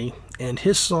Anthony, and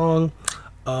his song,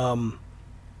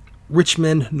 Rich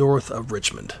Men North of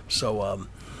Richmond. So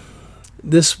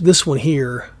this one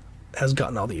here has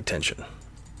gotten all the attention.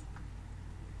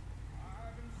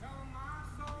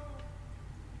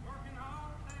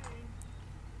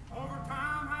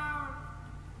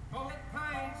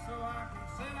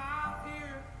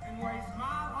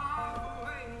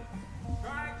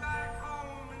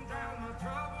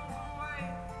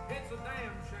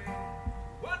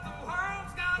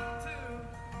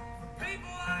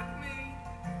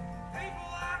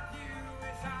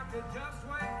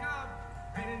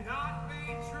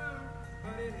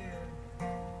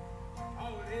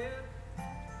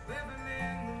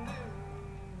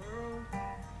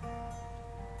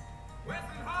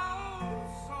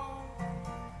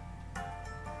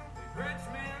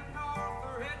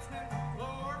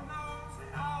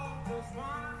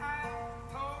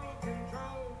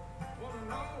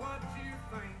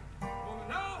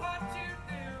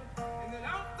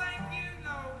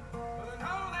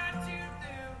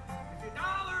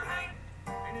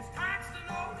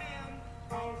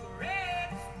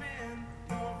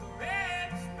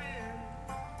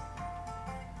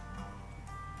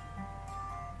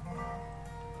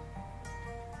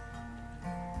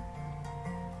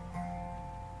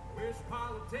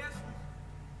 Politicians,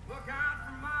 look out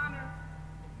for minors,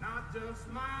 not just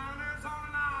minors on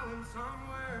an island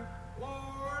somewhere.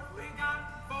 Lord, we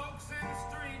got folks in the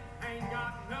street, ain't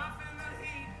got nothing to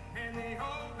eat, and the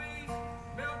whole beast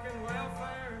milking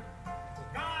welfare.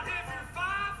 God, if you're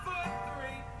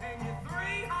 5'3" and you're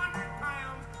 300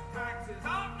 pounds, taxes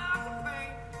ought not to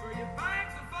pay for your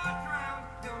bags of fudge rounds.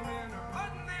 Young men are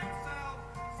putting themselves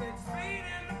 6 feet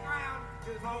in the ground,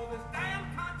 'cause all this damn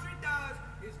country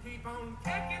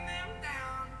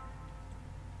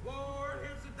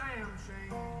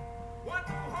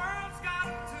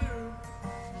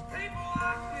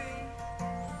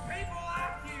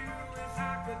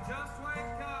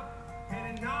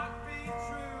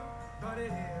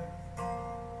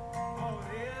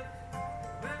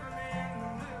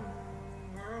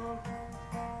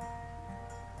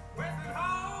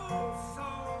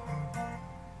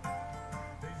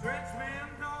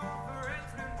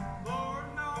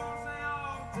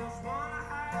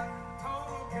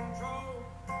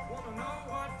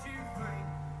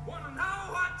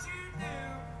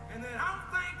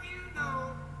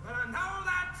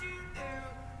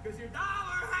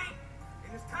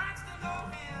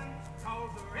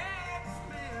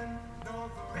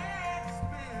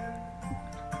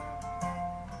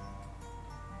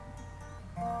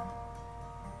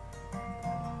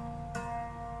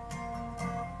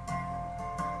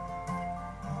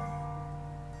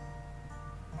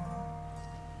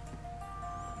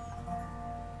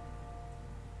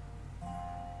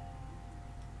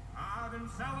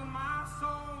selling my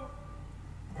soul,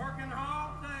 working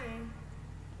all day,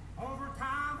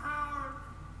 overtime hours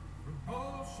for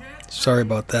bullshit. Sorry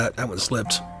about that. That one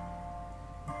slipped.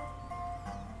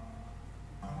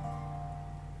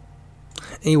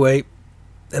 Anyway,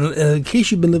 in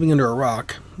case you've been living under a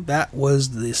rock, that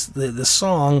was the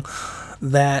song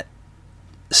that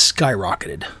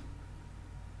skyrocketed.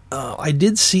 I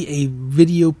did see a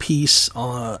video piece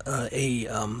on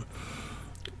the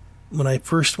very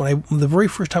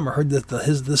first time I heard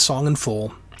this song in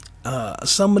full.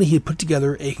 Somebody had put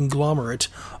together a conglomerate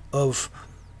of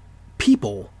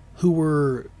people who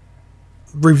were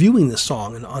reviewing this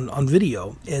song on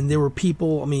video, and there were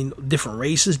people, different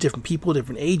races, different people,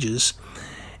 different ages.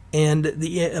 And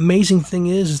the amazing thing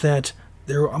is that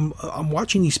I'm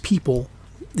watching these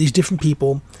different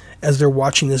people, as they're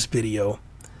watching this video,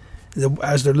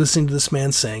 as they're listening to this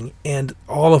man sing, and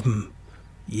all of them,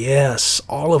 yes.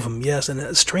 And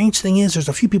the strange thing is, there's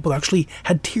a few people that actually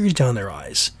had tears down their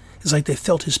eyes. It's like they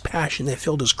felt his passion, they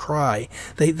felt his cry,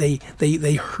 they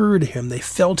heard him, they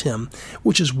felt him,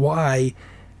 which is why,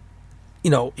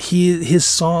 his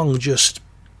song just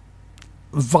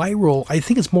viral. I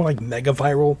think it's more like mega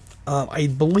viral. I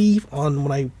believe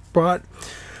when I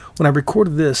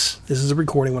recorded this is a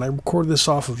recording, when I recorded this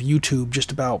off of YouTube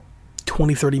just about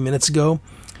 20-30 minutes ago,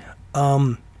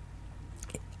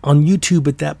 on YouTube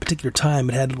at that particular time,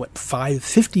 it had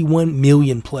 51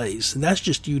 million plays, and that's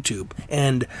just YouTube,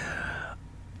 and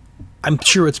I'm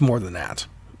sure it's more than that.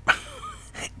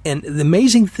 And the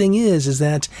amazing thing is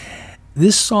that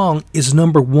this song is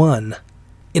number one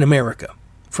in America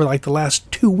for like the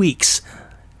last 2 weeks,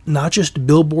 not just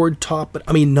Billboard top,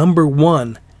 but number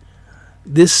one.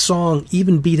 This song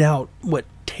even beat out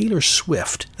Taylor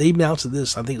Swift. They announced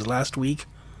this, I think it was last week.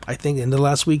 I think in the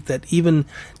last week that even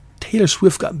Taylor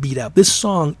Swift got beat out. This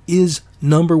song is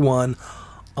number one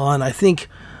on, I think,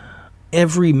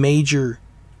 every major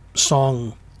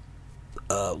song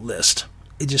list.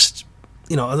 It just,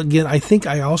 again, I think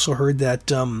I also heard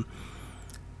that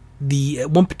at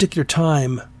one particular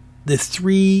time, the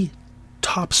 3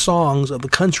 top songs of the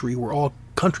country were all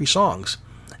country songs.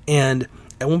 And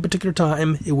at one particular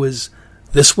time, it was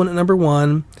this one at number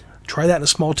 1, Try That in a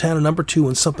Small Town at number 2,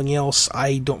 and something else.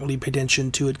 I don't really pay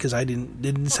attention to it because it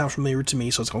didn't sound familiar to me,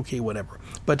 so it's okay, whatever.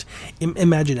 But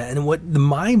imagine that. And what the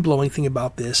mind-blowing thing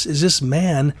about this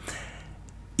man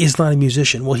is not a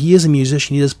musician. Well, he is a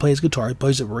musician. He does play his guitar. He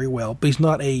plays it very well, but he's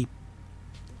not a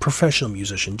professional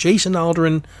musician. Jason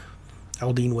Aldean,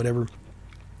 whatever,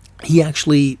 he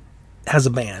actually has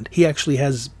a band. He actually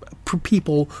has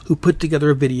people who put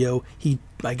together a video.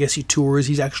 I guess he tours.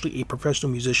 He's actually a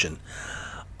professional musician.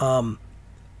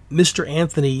 Mr.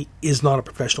 Anthony is not a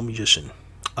professional musician.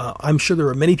 I'm sure there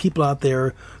are many people out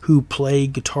there who play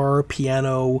guitar,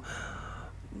 piano,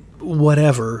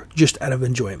 whatever, just out of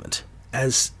enjoyment,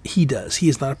 as he does. He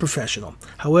is not a professional.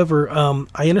 However,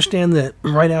 I understand that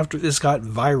right after this got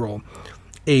viral,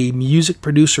 a music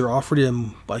producer offered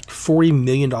him like $40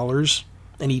 million,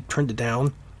 and he turned it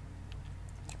down.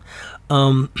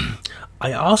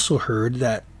 I also heard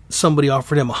that somebody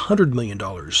offered him $100 million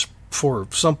for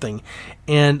something,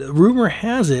 and rumor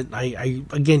has it, like you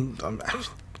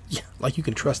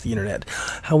can trust the internet.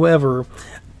 However,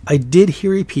 I did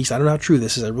hear a piece, I don't know how true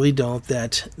this is, I really don't,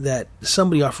 that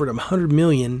somebody offered him $100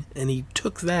 million, and he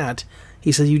took that.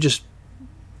 He said, you're just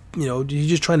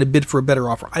trying to bid for a better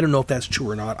offer. I don't know if that's true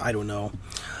or not. I don't know.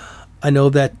 I know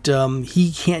that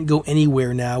he can't go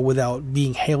anywhere now without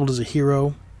being hailed as a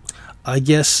hero. I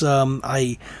guess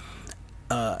I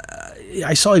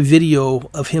saw a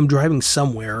video of him driving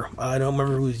somewhere. I don't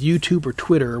remember if it was YouTube or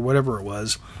Twitter or whatever it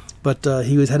was, but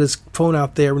he had his phone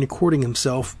out there recording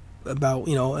himself about,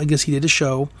 I guess he did a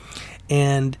show,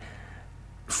 and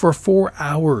for 4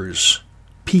 hours,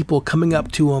 people coming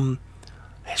up to him,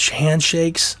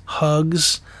 handshakes,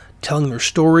 hugs, telling their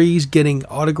stories, getting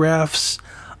autographs.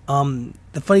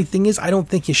 The funny thing is, I don't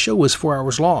think his show was 4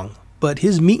 hours long, but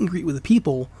his meet and greet with the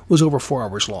people was over 4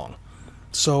 hours long.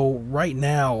 So right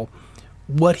now,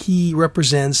 what he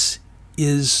represents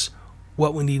is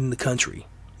what we need in the country.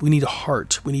 We need a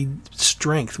heart. We need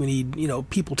strength. We need,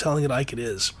 people telling it like it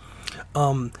is.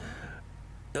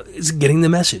 It's getting the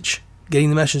message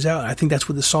out. I think that's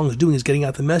what this song is doing, is getting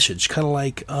out the message. Kind of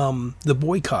like the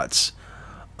boycotts.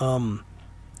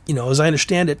 As I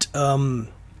understand it,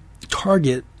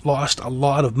 Target lost a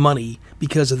lot of money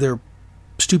because of their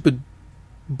stupid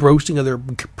roasting of their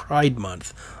Pride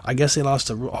Month. I guess they lost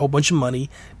a whole bunch of money.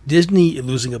 Disney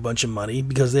losing a bunch of money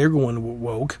because they're going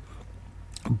woke.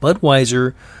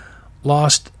 Budweiser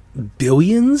lost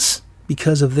billions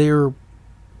because of their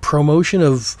promotion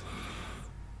of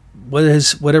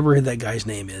whatever that guy's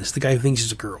name is, the guy who thinks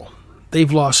he's a girl.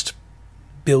 They've lost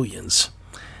billions.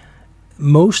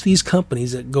 Most of these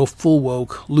companies that go full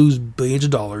woke lose billions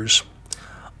of dollars.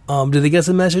 Do they get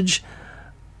the message?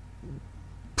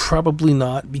 Probably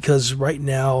not, because right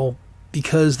now,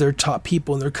 because their top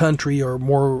people in their country are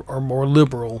more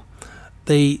liberal.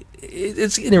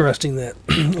 It's interesting that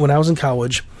when I was in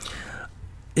college,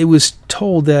 it was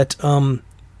told that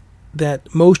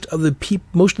that most of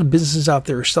the businesses out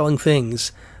there are selling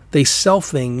things. They sell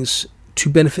things to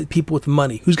benefit people with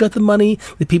money. Who's got the money?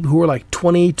 The people who are like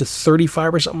 20 to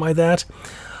 35 or something like that.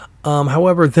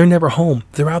 However, they're never home.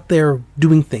 They're out there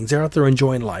doing things. They're out there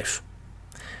enjoying life.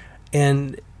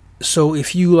 And so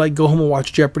if you like go home and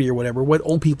watch Jeopardy or whatever, what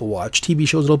old people watch, TV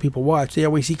shows that old people watch, they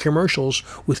always see commercials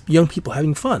with young people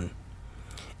having fun.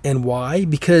 And why?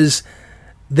 Because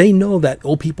they know that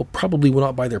old people probably will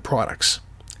not buy their products.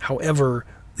 However,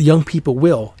 the young people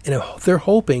will. And they're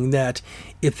hoping that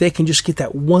if they can just get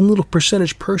that one little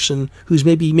percentage person who's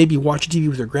maybe watching TV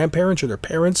with their grandparents or their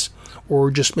parents, or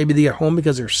just maybe they get home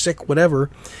because they're sick, whatever,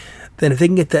 then if they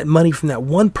can get that money from that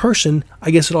one person,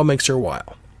 I guess it all makes their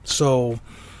while. So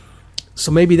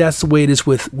maybe that's the way it is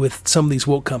with some of these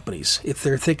woke companies. If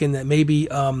they're thinking that maybe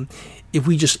if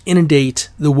we just inundate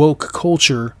the woke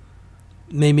culture,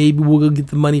 maybe we'll get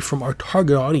the money from our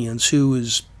target audience, who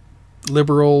is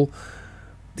liberal,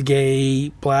 gay,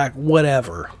 black,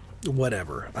 whatever.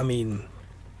 I mean,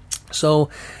 so,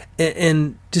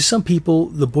 and to some people,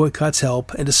 the boycotts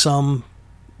help, and to some,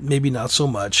 maybe not so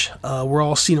much. We're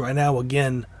all seeing right now,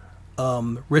 again,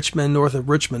 Richmond, north of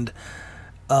Richmond,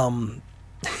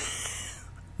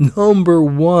 number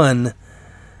one,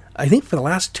 I think for the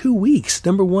last 2 weeks,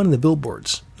 number one in the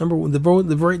billboards. Number one,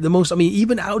 the most, I mean,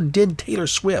 even outdid Taylor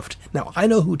Swift. Now, I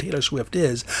know who Taylor Swift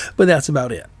is, but that's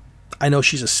about it. I know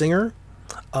she's a singer.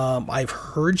 I've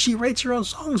heard she writes her own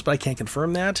songs, but I can't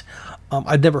confirm that.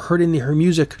 I've never heard any of her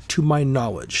music to my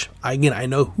knowledge. I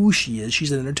know who she is.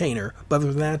 She's an entertainer. But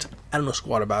other than that, I don't know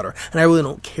squat about her. And I really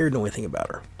don't care to know anything about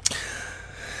her.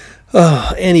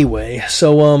 Anyway,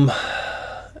 so, let's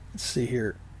see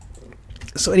here.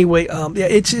 So anyway, yeah,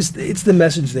 it's the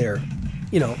message there.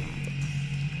 You know,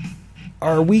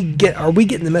 are we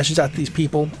getting the message out to these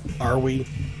people? Are we?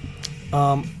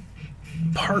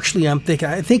 Partially, I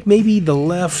think maybe the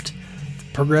left,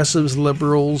 progressives,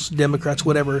 liberals, Democrats,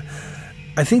 whatever,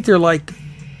 I think they're like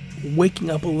waking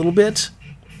up a little bit,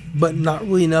 but not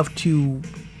really enough to.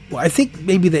 Well, I think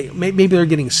maybe they're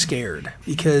getting scared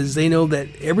because they know that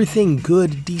everything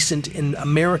good, decent in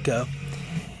America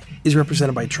is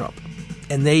represented by Trump,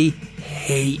 and they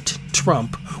hate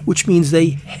Trump, which means they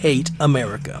hate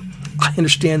America. I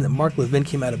understand that Mark Levin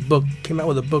came out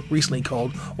with a book recently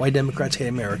called Why Democrats Hate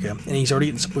America, and he's already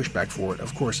getting some pushback for it.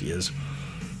 Of course he is.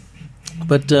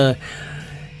 But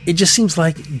it just seems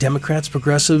like Democrats,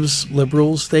 progressives,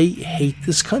 liberals, they hate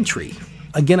this country.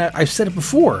 Again, I've said it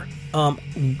before.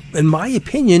 In my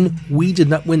opinion, we did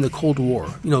not win the Cold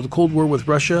War. You know, the Cold War with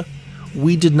Russia,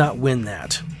 we did not win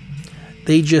that.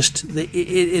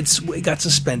 It got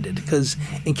suspended because,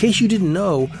 in case you didn't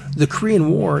know, the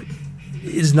Korean War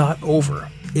is not over.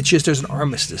 It's just there's an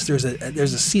armistice. There's a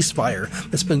ceasefire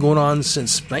that's been going on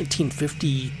since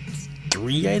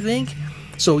 1953, I think.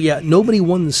 So yeah, nobody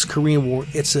won this Korean War.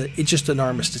 It's just an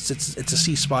armistice. It's a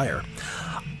ceasefire.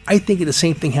 I think the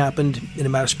same thing happened in a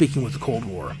matter of speaking with the Cold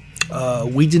War.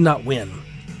 We did not win.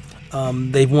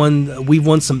 We've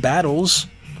won some battles.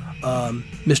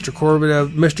 Mr.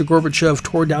 Gorbachev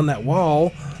tore down that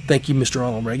wall. Thank you, Mr.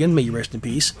 Ronald Reagan. May you rest in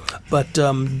peace. But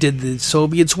did the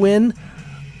Soviets win?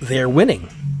 They're winning.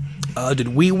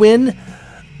 Did we win?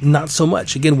 Not so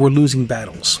much. Again, we're losing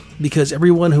battles because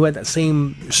everyone who had that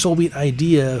same Soviet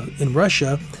idea in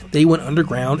Russia, they went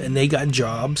underground and they got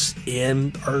jobs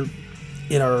in our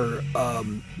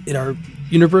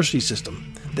university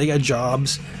system. They got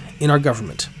jobs in our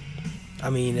government.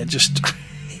 I mean, it's just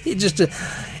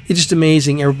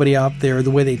amazing. Everybody out there,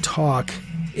 the way they talk,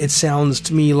 it sounds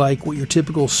to me like what your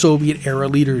typical Soviet era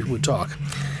leader would talk.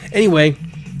 Anyway.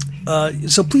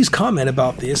 So please comment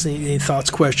about this. Any thoughts,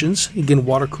 questions? Again,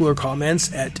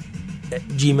 watercoolercomments at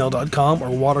gmail.com or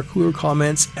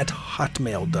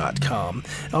watercoolercomments@hotmail.com.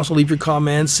 Also leave your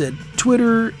comments at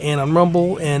Twitter and on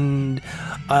Rumble, and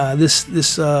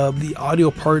the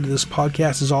audio part of this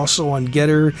podcast is also on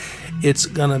Getter. It's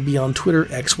gonna be on Twitter,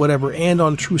 X, whatever, and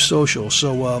on True Social.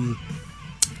 So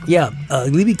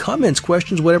leave me comments,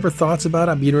 questions, whatever thoughts about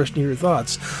it. I'd be interested in your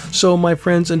thoughts. So my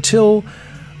friends, until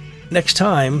next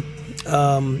time,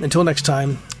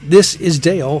 this is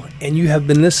Dale, and you have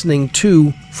been listening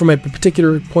to From a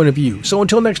Particular Point of View. So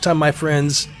until next time, my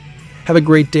friends, Have a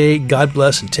great day. God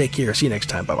bless and take care. See you next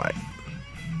time. Bye-bye.